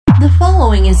The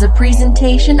following is a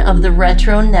presentation of the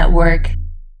Retro Network.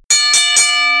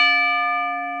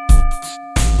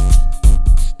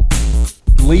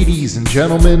 Ladies and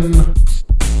gentlemen,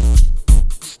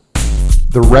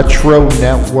 the Retro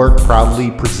Network proudly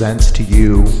presents to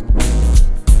you,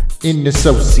 in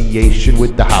association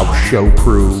with the House Show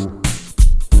crew,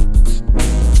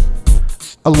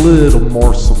 a little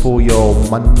morsel for your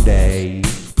Monday.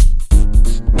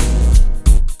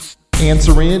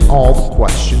 Answering all the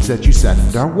questions that you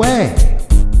send our way.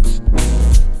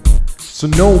 So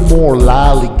no more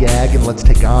lollygagging, let's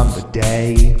take on the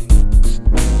day.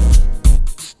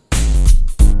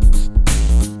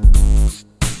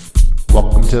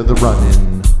 Welcome to the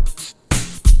run-in.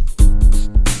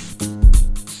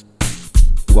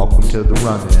 Welcome to the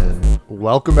run-in.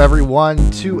 Welcome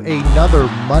everyone to another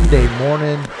Monday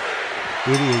morning.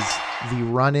 It is the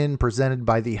run-in presented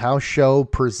by the House Show,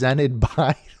 presented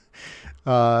by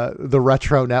the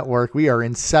Retro Network. We are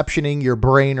inceptioning your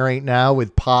brain right now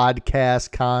with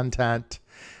podcast content.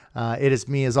 It is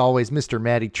me, as always, Mr.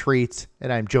 Matty Treats,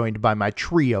 and I'm joined by my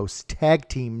trios tag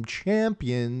team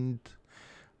champion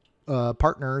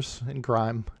partners in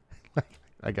crime.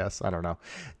 I guess, I don't know.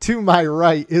 To my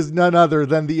right is none other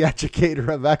than the Educator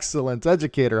of Excellence.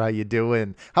 Educator, how you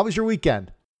doing? How was your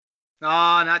weekend?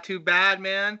 Not too bad,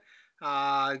 man.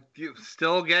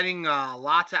 Still getting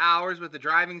lots of hours with the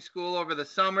driving school over the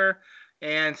summer,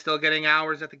 and still getting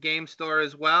hours at the game store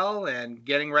as well, and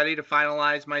getting ready to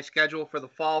finalize my schedule for the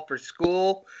fall for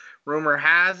school. Rumor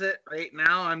has it right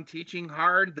now I'm teaching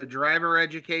hard the driver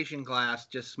education class,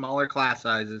 just smaller class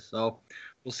sizes. So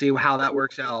we'll see how that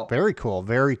works out. Very cool.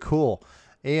 Very cool.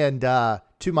 And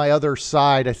to my other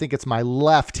side, I think it's my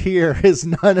left here, is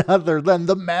none other than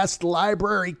the Mass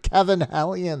Library, Kevin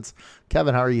Hellions.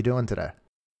 Kevin, how are you doing today?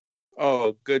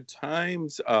 Oh, good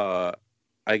times. I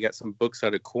got some books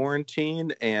out of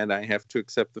quarantine, and I have to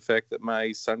accept the fact that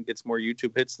my son gets more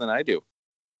YouTube hits than I do.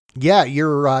 Yeah,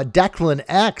 your Declan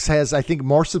X has, I think,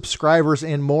 more subscribers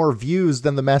and more views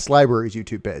than the Mass Library's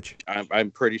YouTube page. I'm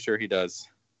pretty sure he does.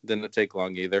 Didn't take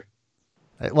long either.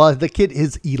 Well, the kid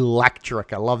is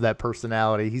electric. I love that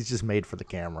personality. He's just made for the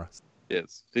camera.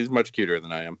 Yes, he's much cuter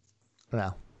than I am.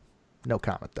 Well, no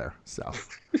comment there. So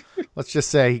let's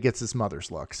just say he gets his mother's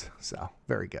looks. So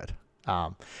very good.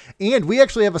 And we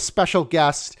actually have a special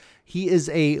guest. He is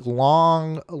a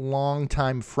long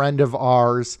time friend of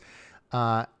ours.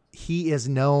 He is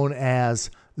known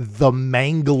as the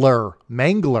Mangler.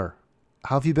 Mangler,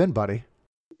 how have you been, buddy?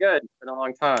 Good. Been a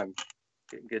long time.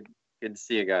 Good to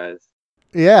see you guys.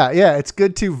 Yeah. It's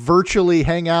good to virtually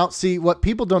hang out. See, what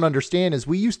people don't understand is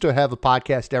we used to have a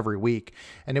podcast every week,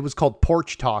 and it was called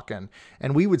Porch Talking.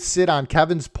 And we would sit on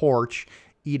Kevin's porch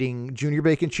eating junior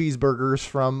bacon cheeseburgers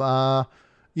from,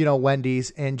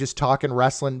 Wendy's, and just talking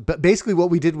wrestling. But basically what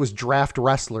we did was draft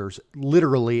wrestlers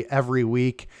literally every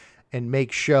week and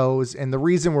make shows. And the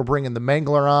reason we're bringing the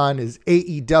Mangler on is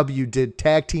AEW did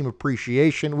Tag Team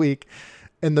Appreciation Week,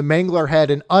 and the Mangler had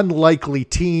an unlikely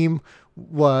team.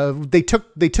 They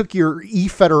took your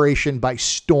E-Federation by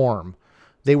storm.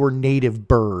 They were Native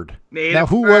Bird.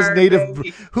 Who was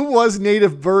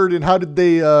Native Bird, and how did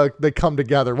they come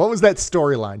together? What was that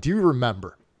storyline? Do you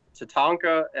remember?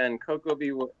 Tatanka and Coco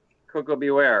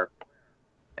Beware.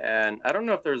 And I don't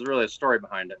know if there's really a story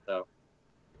behind it, though.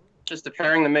 Just a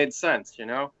pairing that made sense, you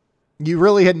know? You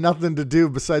really had nothing to do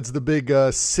besides the big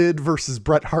Sid versus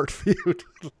Bret Hart feud.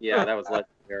 Yeah, that was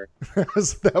legendary.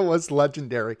 that was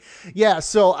legendary. Yeah,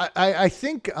 so I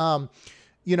think,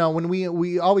 when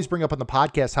we always bring up on the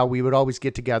podcast how we would always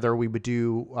get together, we would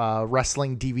do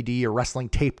wrestling DVD or wrestling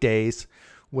tape days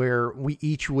where we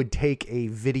each would take a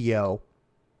video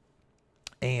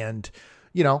and,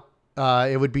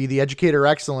 it would be the Educator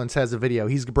Excellence has a video.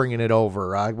 He's bringing it over.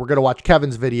 We're going to watch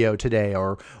Kevin's video today,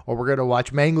 or we're going to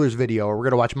watch Mangler's video, or we're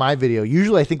going to watch my video.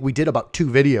 Usually I think we did about 2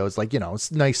 videos,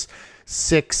 it's nice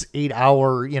 6-8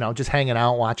 hour, just hanging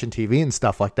out, watching TV and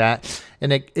stuff like that.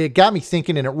 And it got me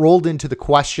thinking, and it rolled into the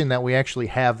question that we actually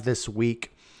have this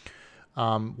week.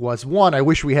 Was one, I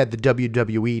wish we had the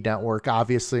WWE network,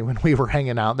 obviously, when we were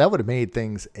hanging out. That would have made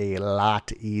things a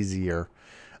lot easier.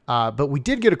 But we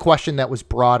did get a question that was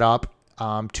brought up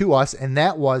to us, and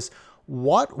that was,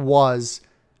 what was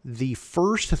the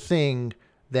first thing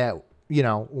that,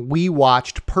 we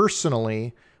watched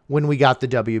personally when we got the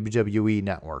WWE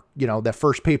network? That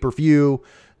first pay-per-view,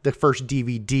 the first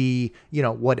DVD,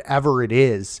 whatever it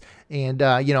is. And,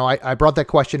 I brought that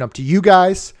question up to you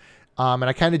guys, and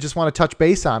I kind of just want to touch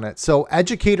base on it. So,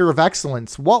 Educator of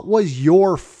Excellence, what was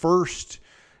your first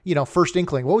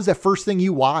inkling? What was that first thing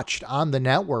you watched on the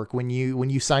network when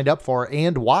you signed up for it,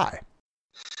 and why?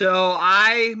 So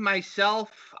I myself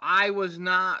I was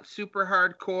not super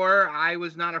hardcore. I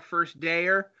was not a first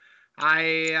dayer.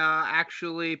 I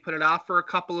actually put it off for a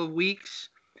couple of weeks.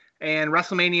 And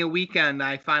WrestleMania weekend,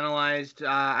 I finalized,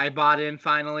 I bought in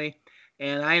finally.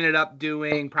 And I ended up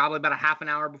doing probably about a half an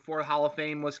hour before Hall of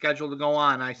Fame was scheduled to go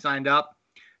on. I signed up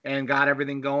and got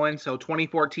everything going. So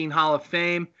 2014 Hall of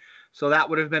Fame. So that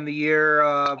would have been the year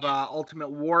of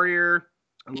Ultimate Warrior,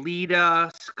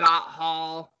 Lita, Scott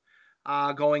Hall,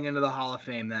 going into the Hall of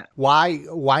Fame. That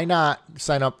Why not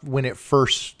sign up when it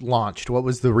first launched? What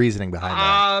was the reasoning behind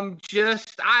that?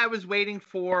 Just I was waiting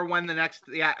for when the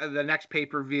next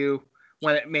pay-per-view,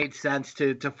 when it made sense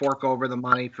to fork over the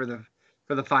money for the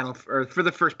final, or for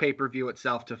the first pay-per-view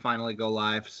itself to finally go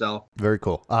live. So very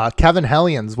cool. Kevin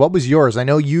Hellions, what was yours? I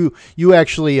know you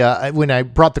actually when I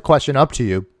brought the question up to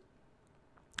you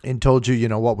and told you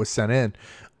what was sent in,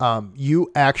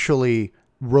 you actually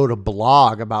wrote a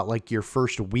blog about like your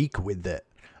first week with it,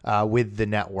 with the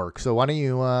network. So why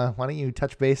don't you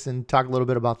touch base and talk a little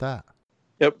bit about that?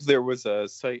 Yep, there was a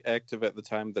site active at the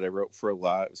time that I wrote for a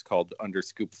lot. It was called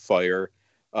Underscoop Fire.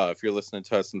 If you're listening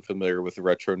to us and familiar with the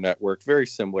Retro Network, very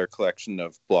similar collection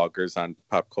of bloggers on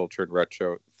pop culture and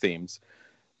retro themes.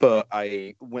 But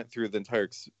I went through the entire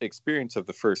experience of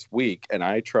the first week, and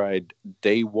I tried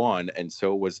day one, and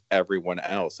so was everyone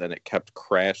else, and it kept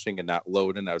crashing and not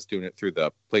loading. I was doing it through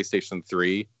the PlayStation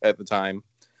 3 at the time,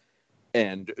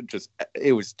 and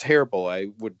it was terrible. I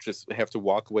would just have to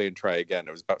walk away and try again.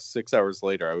 It was about 6 hours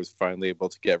later, I was finally able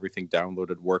to get everything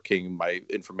downloaded, working, my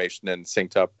information and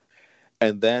synced up.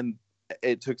 And then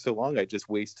it took so long, I just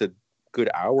wasted a good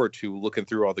hour or two looking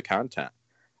through all the content.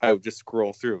 I would just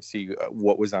scroll through, see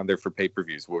what was on there for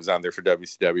pay-per-views, what was on there for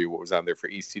WCW, what was on there for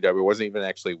ECW. I wasn't even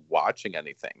actually watching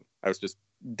anything. I was just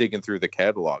digging through the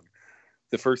catalog.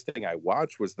 The first thing I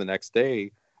watched was the next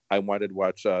day, I wanted to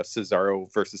watch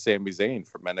Cesaro versus Sami Zayn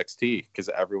from NXT because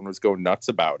everyone was going nuts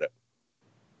about it.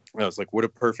 And I was like, what a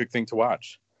perfect thing to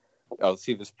watch. I'll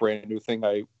see this brand new thing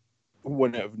I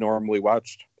wouldn't have normally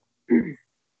watched,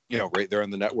 right there on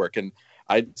the network. And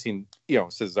I'd seen,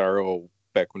 Cesaro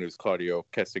back when it was Claudio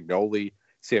Castagnoli,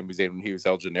 Sami Zayn when he was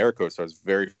El Generico, so I was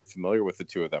very familiar with the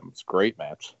two of them. It's a great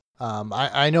match.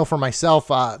 I know for myself,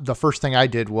 the first thing I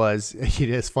did was,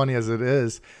 as funny as it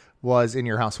is, was In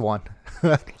Your House 1.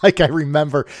 Like I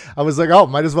remember, I was like, oh,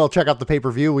 might as well check out the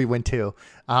pay-per-view we went to.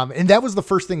 And that was the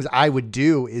first things I would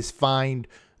do is find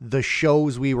the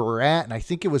shows we were at. And I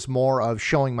think it was more of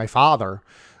showing my father,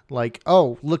 like,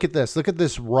 oh, look at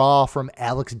this Raw from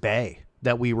Alex Bay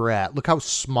that we were at. Look how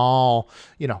small,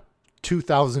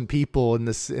 2,000 people in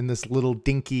this little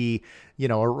dinky,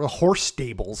 horse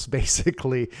stables,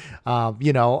 basically.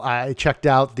 I checked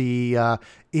out the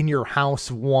In Your House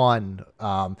 1,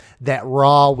 that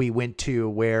Raw we went to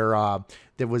where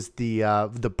there was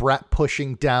the Brett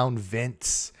pushing down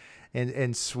Vince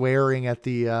and swearing at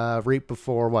the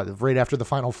right after the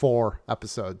Final Four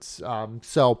episodes.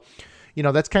 So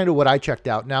that's kind of what I checked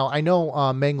out. Now, I know,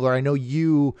 Mangler, I know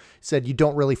you said you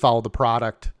don't really follow the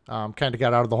product, kind of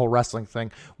got out of the whole wrestling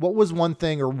thing. What was one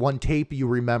thing or one tape you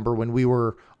remember when we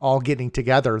were all getting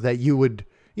together that you would,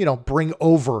 bring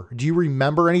over? Do you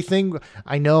remember anything?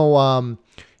 I know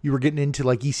you were getting into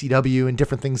like ECW and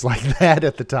different things like that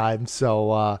at the time.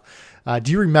 So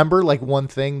do you remember like one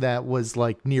thing that was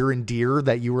like near and dear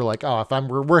that you were like, oh, if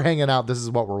we're hanging out, this is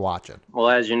what we're watching? Well,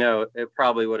 as you know, it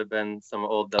probably would have been some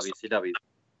old WCW.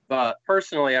 But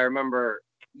personally, I remember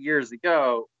years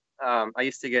ago, I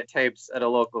used to get tapes at a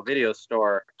local video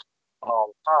store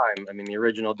all the time. I mean, the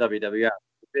original WWF,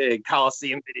 the big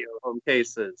Coliseum video home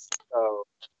cases. So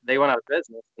they went out of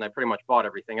business, and I pretty much bought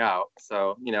everything out.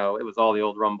 So, it was all the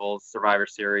old Rumbles, Survivor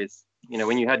Series.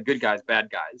 When you had good guys,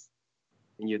 bad guys.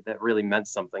 And that really meant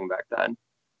something back then.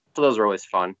 So those were always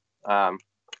fun.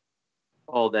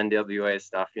 Old NWA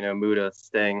stuff, Muda,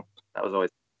 Sting. That was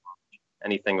always fun.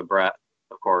 Anything with Brett,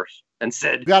 of course. And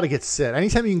Sid. You got to get Sid.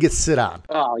 Anytime you can get Sid on.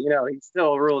 Oh, he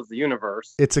still rules the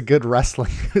universe. It's a good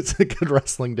wrestling. It's a good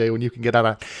wrestling day when you can get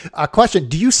out on. Question: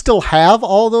 do you still have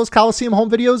all those Coliseum home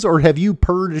videos, or have you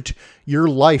purged your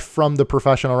life from the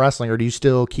professional wrestling, or do you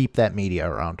still keep that media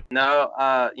around? No,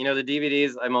 the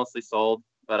DVDs I mostly sold,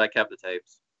 but I kept the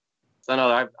tapes. So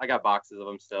no, I got boxes of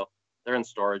them still. They're in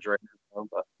storage right now.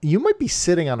 But you might be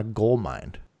sitting on a gold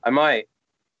mine. I might.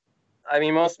 I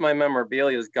mean, most of my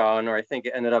memorabilia is gone, or I think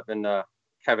it ended up in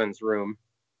Kevin's room,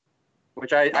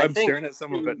 which I'm think staring at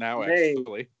some of it now.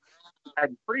 Actually,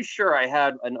 I'm pretty sure I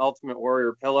had an Ultimate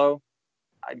Warrior pillow.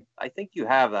 I think you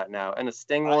have that now, and a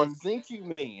Sting one. I think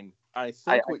you mean I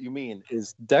think what you mean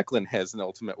is Declan has an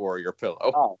Ultimate Warrior pillow.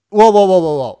 Oh,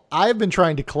 Whoa. I've been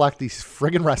trying to collect these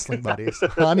friggin' wrestling buddies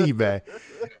on eBay.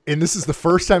 And this is the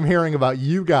first time hearing about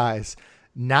you guys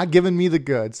not giving me the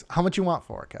goods. How much you want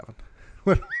for it, Kevin?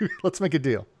 Let's make a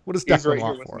deal. What does He's Declan right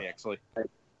want here with for me, it? actually.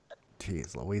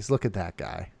 Jeez Louise, look at that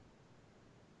guy.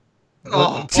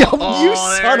 Oh, You there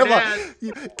son it of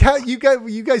a!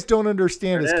 You guys don't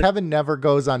understand. Is Kevin never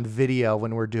goes on video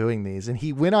when we're doing these, and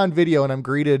he went on video, and I'm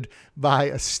greeted by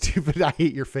a stupid. I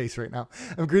hate your face right now.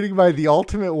 I'm greeted by the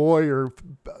Ultimate Warrior.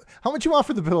 How much you want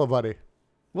for the pillow, buddy?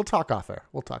 We'll talk off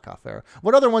air.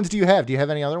 What other ones do you have? Do you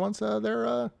have any other ones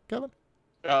there, Kevin?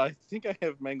 I think I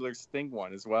have Mangler's Sting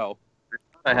one as well.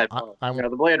 I had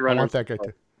the Blade Runner. I want that guy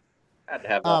too. Had to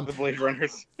have The Blade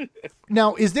Runners.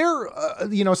 Now, is there,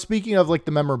 speaking of like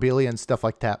the memorabilia and stuff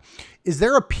like that, is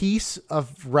there a piece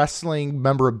of wrestling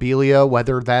memorabilia,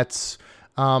 whether that's,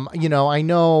 I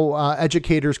know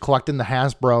educators collecting the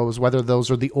Hasbros, whether those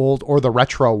are the old or the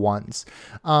retro ones.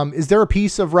 Is there a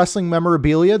piece of wrestling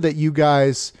memorabilia that you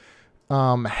guys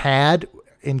had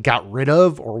and got rid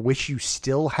of or wish you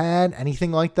still had?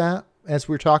 Anything like that as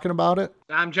we're talking about it?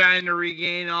 I'm trying to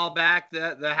regain all back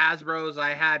the Hasbros.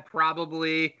 I had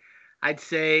probably, I'd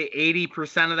say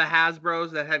 80% of the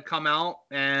Hasbros that had come out,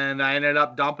 and I ended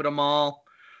up dumping them all,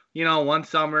 one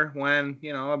summer when,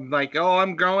 I'm like, oh,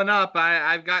 I'm growing up.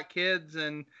 I've got kids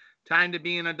and time to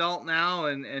be an adult now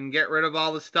and get rid of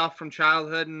all the stuff from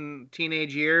childhood and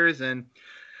teenage years. And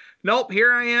nope,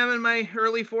 here I am in my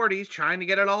early 40s trying to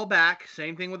get it all back.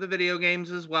 Same thing with the video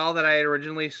games as well that I had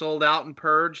originally sold out and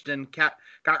purged and got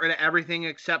rid of everything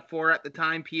except for, at the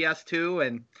time, PS2.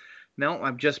 And no,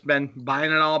 I've just been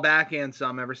buying it all back and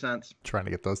some ever since. Trying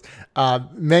to get those.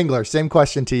 Mangler, same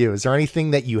question to you. Is there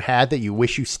anything that you had that you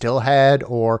wish you still had,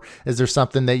 or is there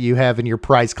something that you have in your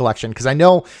prize collection? Because I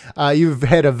know you've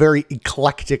had a very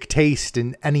eclectic taste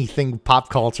in anything pop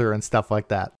culture and stuff like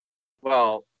that.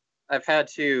 Well, I've had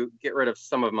to get rid of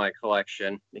some of my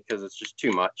collection because it's just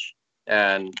too much.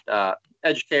 And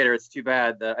educator, it's too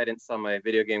bad that I didn't sell my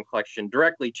video game collection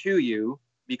directly to you,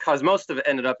 because most of it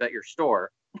ended up at your store.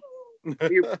 You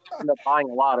ended up buying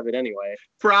a lot of it anyway.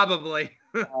 Probably.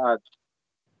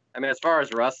 As far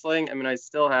as wrestling, I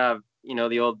still have,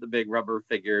 the big rubber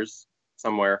figures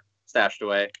somewhere stashed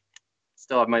away.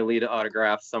 Still have my Lita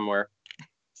autograph somewhere.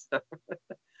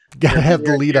 Gotta have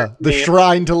the Lita. The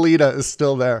shrine to Lita is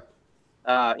still there.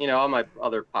 All my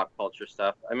other pop culture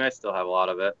stuff. I still have a lot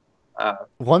of it.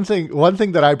 One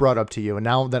thing that I brought up to you, and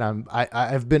now that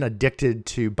I've been addicted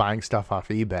to buying stuff off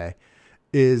eBay,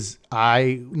 is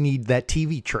I need that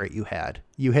TV tray you had.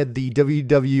 You had the WWF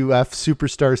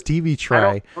Superstars TV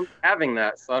tray. I'm having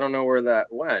that, so I don't know where that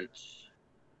went.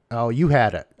 Oh, you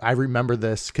had it. I remember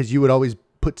this because you would always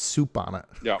put soup on it.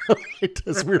 Yeah.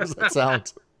 As weird as that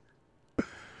sounds.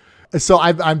 So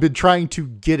I've been trying to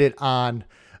get it on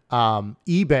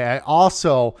eBay. I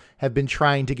also have been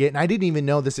trying to get, and I didn't even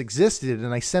know this existed,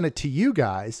 and I sent it to you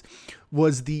guys,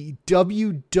 was the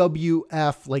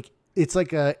WWF, it's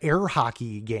like a air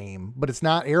hockey game, but it's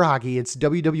not air hockey. It's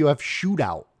WWF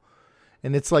Shootout.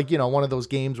 And it's like, one of those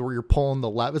games where you're pulling the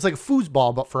lever. It's like a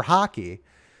foosball, but for hockey.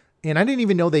 And I didn't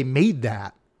even know they made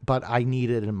that, but I need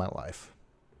it in my life.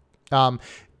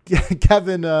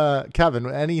 Kevin,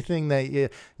 anything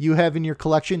that you have in your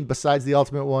collection besides the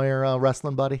Ultimate Warrior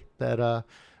wrestling buddy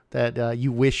that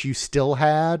you wish you still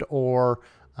had, or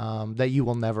that you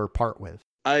will never part with?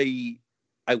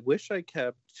 I wish I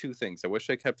kept two things. I wish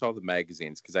I kept all the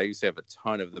magazines, because I used to have a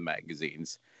ton of the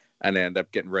magazines and I ended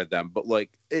up getting rid of them. But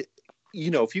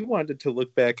if you wanted to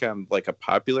look back on a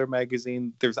popular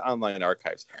magazine, there's online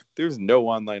archives. There's no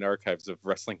online archives of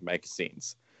wrestling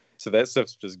magazines. So that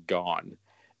stuff's just gone.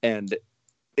 And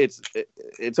it's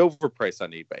overpriced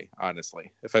on eBay,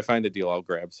 honestly. If I find a deal, I'll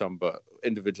grab some, but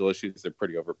individual issues, they're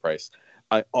pretty overpriced.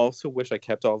 I also wish I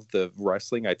kept all of the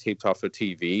wrestling I taped off of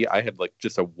TV. I had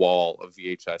just a wall of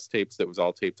VHS tapes that was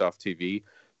all taped off TV,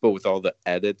 but with all the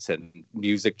edits and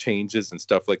music changes and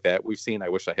stuff like that we've seen, I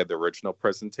wish I had the original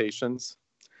presentations.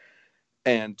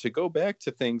 And to go back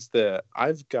to things that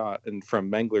I've gotten from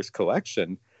Mangler's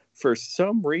collection, for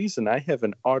some reason, I have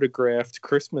an autographed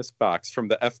Christmas box from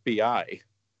the FBI,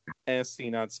 as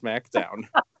seen on SmackDown.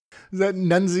 Is that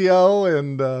Nunzio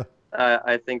and...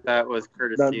 I think that was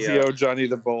courtesy Nunzio, Johnny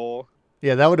the Bull.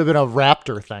 Yeah, that would have been a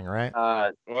Raptor thing, right?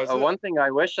 One thing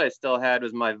I wish I still had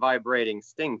was my vibrating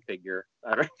Sting figure.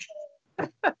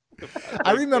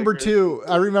 I remember too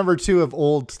of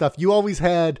old stuff. You always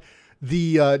had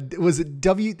the was it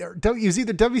it was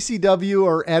either WCW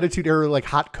or Attitude Era,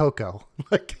 Hot Cocoa.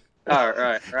 Oh,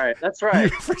 right. That's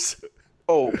right.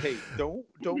 Oh, hey, don't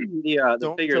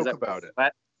the figures joke about it.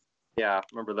 Yeah,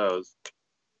 remember those.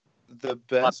 The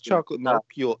best chocolate milk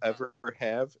you'll ever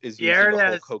have is using Here the it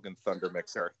Hulk is. Hogan Thunder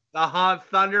Mixer. The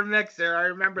Thunder Mixer. I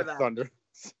remember that. Thunder.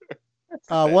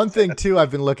 One thing too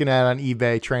I've been looking at on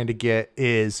eBay trying to get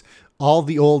is all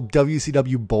the old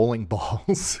WCW bowling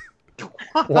balls.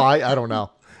 Why? I don't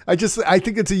know. I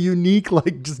think it's a unique,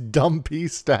 like, just dumb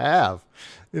piece to have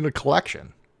in a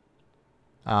collection.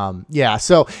 Yeah.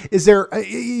 So is there,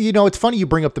 it's funny you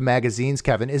bring up the magazines,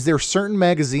 Kevin. Is there certain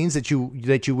magazines that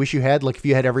you wish you had? Like if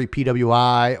you had every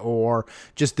PWI or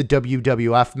just the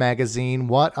WWF magazine,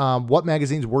 what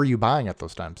magazines were you buying at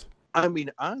those times? I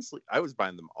mean, honestly, I was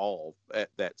buying them all at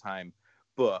that time,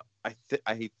 but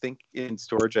I think in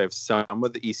storage I have some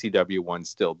of the ECW ones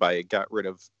still, but I got rid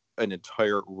of an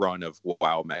entire run of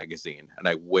WOW magazine, and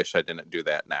I wish I didn't do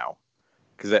that now,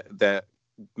 because that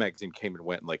magazine came and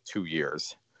went in like 2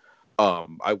 years.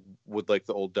 I would like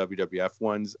the old WWF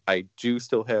ones. I do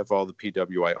still have all the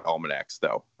PWI almanacs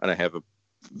though, and I have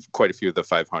quite a few of the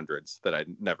 500s that I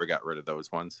never got rid of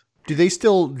those ones. Do they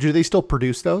still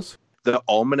produce those? The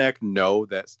almanac, no,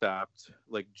 that stopped.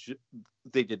 Like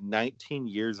they did 19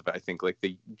 years of it, I think. Like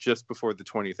just before the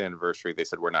 20th anniversary, they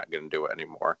said we're not going to do it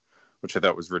anymore, which I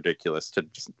thought was ridiculous to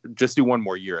just do one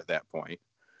more year at that point.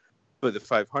 But the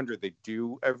 500 they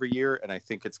do every year, and I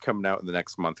think it's coming out in the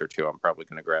next month or two. I'm probably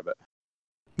going to grab it.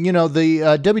 The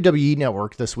WWE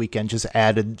Network this weekend just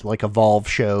added like Evolve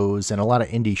shows and a lot of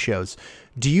indie shows.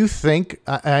 Do you think?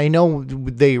 I know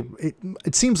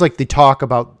it seems like they talk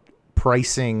about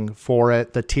pricing for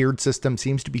it. The tiered system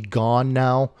seems to be gone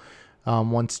now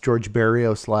once George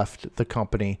Barrios left the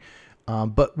company.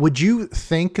 But would you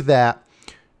think that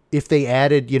if they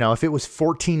added, if it was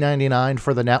 $14.99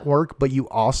 for the network, but you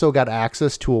also got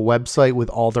access to a website with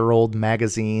all their old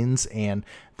magazines and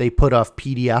they put off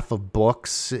PDF of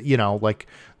books, like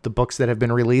the books that have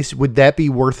been released, would that be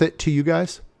worth it to you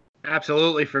guys?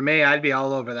 Absolutely. For me, I'd be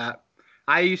all over that.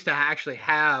 I used to actually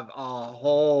have a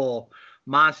whole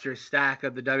monster stack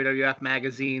of the WWF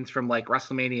magazines from like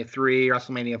WrestleMania 3,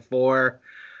 WrestleMania 4.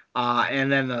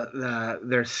 And then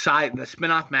the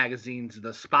spin-off magazines,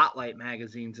 the Spotlight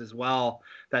magazines as well,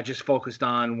 that just focused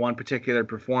on one particular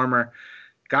performer.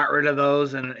 Got rid of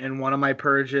those in one of my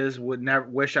purges.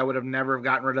 Wish I would have never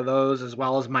gotten rid of those, as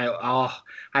well as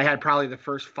I had probably the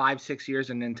first 5-6 years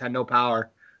in Nintendo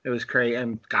Power. It was crazy,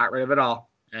 and got rid of it all,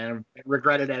 and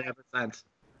regretted it ever since.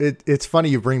 It's funny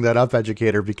you bring that up,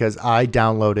 Educator, because I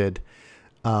downloaded,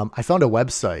 I found a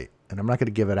website, and I'm not going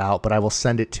to give it out, but I will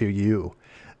send it to you.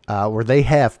 Where they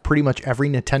have pretty much every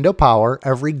Nintendo Power,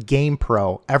 every Game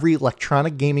Pro, every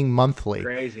Electronic Gaming Monthly.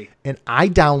 Crazy. And I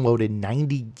downloaded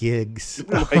 90 gigs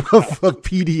of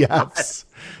PDFs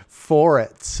for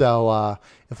it. So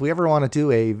if we ever want to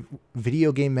do a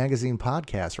video game magazine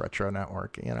podcast, Retro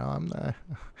Network,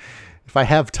 if I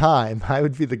have time, I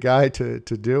would be the guy to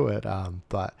do it.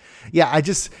 But yeah,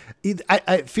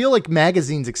 I feel like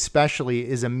magazines especially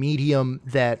is a medium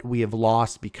that we have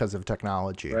lost because of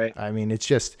technology. Right. I mean, it's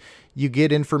just, you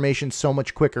get information so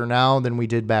much quicker now than we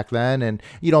did back then. And,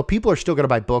 people are still going to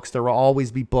buy books. There will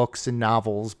always be books and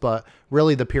novels, but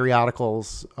really the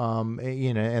periodicals,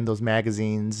 and those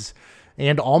magazines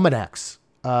and almanacs,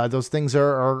 those things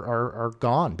are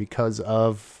gone because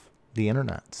of the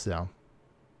internet. So.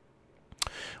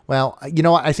 Well,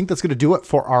 I think that's going to do it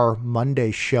for our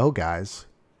Monday show, guys.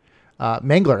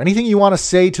 Mangler, anything you want to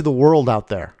say to the world out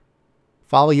there?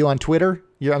 Follow you on Twitter?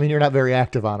 You're not very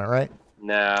active on it, right?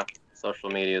 Nah, social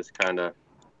media is kind of...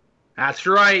 That's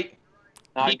right.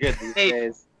 Not good these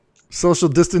days. Social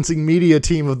distancing media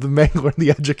team of the Mangler and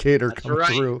the Educator That's come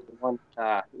right. through.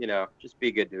 Just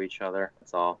be good to each other.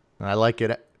 That's all. I like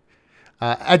it.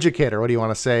 Educator, what do you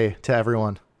want to say to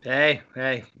everyone? Hey.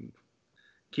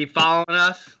 Keep following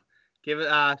us.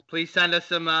 Please send us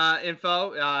some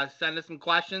info. Send us some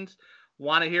questions.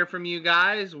 Want to hear from you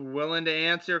guys. Willing to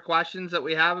answer questions that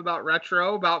we have about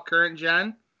retro, about current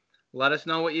gen. Let us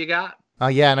know what you got.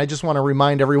 And I just want to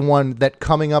remind everyone that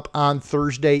coming up on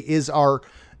Thursday is our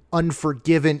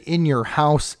Unforgiven in Your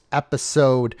House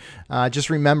episode. Just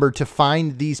remember, to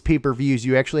find these pay-per-views,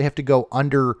 you actually have to go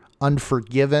under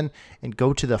Unforgiven and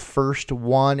go to the first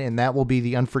one, and that will be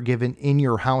the Unforgiven in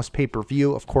Your House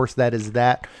pay-per-view. Of course, that is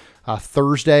that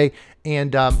Thursday.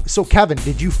 And so, Kevin,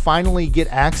 did you finally get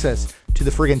access to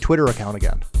the friggin' Twitter account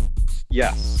again?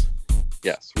 Yes,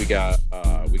 we got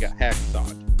hacked. We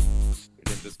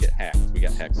didn't just get hacked; we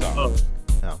got hacked. Oh,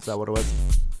 is that what it was?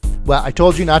 Well, I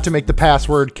told you not to make the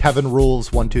password Kevin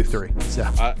Rules 123. So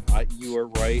you are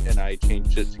right, and I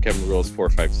changed it to Kevin Rules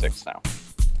 456 now.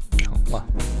 Well,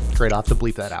 great. I'll have to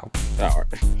bleep that out. All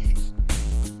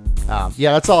right.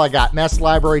 That's all I got. Master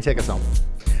Library, take us home.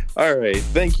 All right.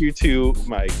 Thank you to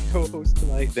my co-host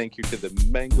tonight. Thank you to the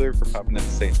Mangler for popping in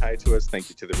and saying hi to us. Thank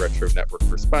you to the Retro Network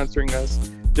for sponsoring us.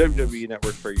 WWE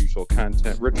Network for our usual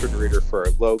content. Retro Narrator for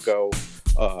our logo.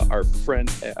 Our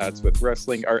friends at Odds with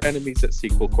Wrestling. Our enemies at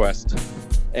Sequel Quest.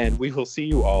 And we will see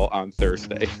you all on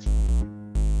Thursday.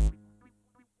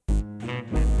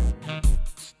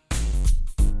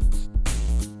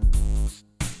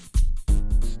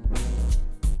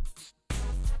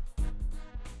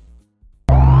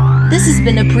 This has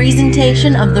been a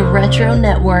presentation of the Retro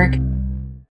Network.